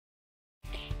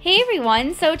Hey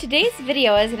everyone, so today's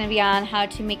video is going to be on how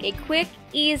to make a quick,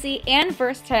 easy, and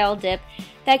versatile dip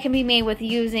that can be made with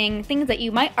using things that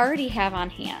you might already have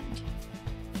on hand.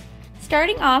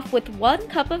 Starting off with 1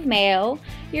 cup of mayo,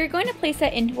 you're going to place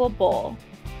that into a bowl.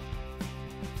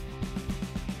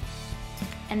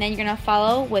 And then you're going to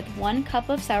follow with 1 cup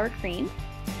of sour cream.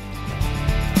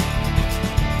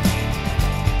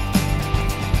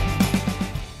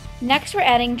 Next we're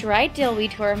adding dried dill weed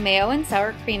to our mayo and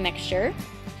sour cream mixture.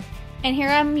 And here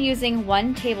I'm using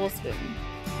 1 tablespoon.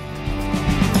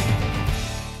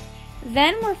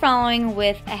 Then we're following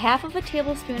with a half of a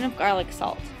tablespoon of garlic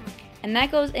salt. And that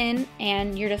goes in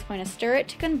and you're just going to stir it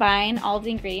to combine all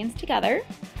the ingredients together.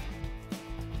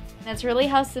 That's really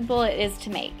how simple it is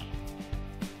to make.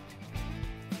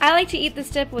 I like to eat this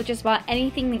dip with just about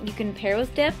anything that you can pair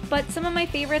with dip, but some of my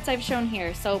favorites I've shown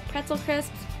here, so pretzel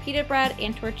crisps, pita bread,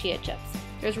 and tortilla chips.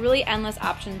 There's really endless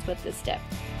options with this dip.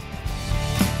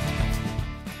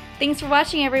 Thanks for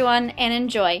watching everyone, and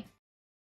enjoy!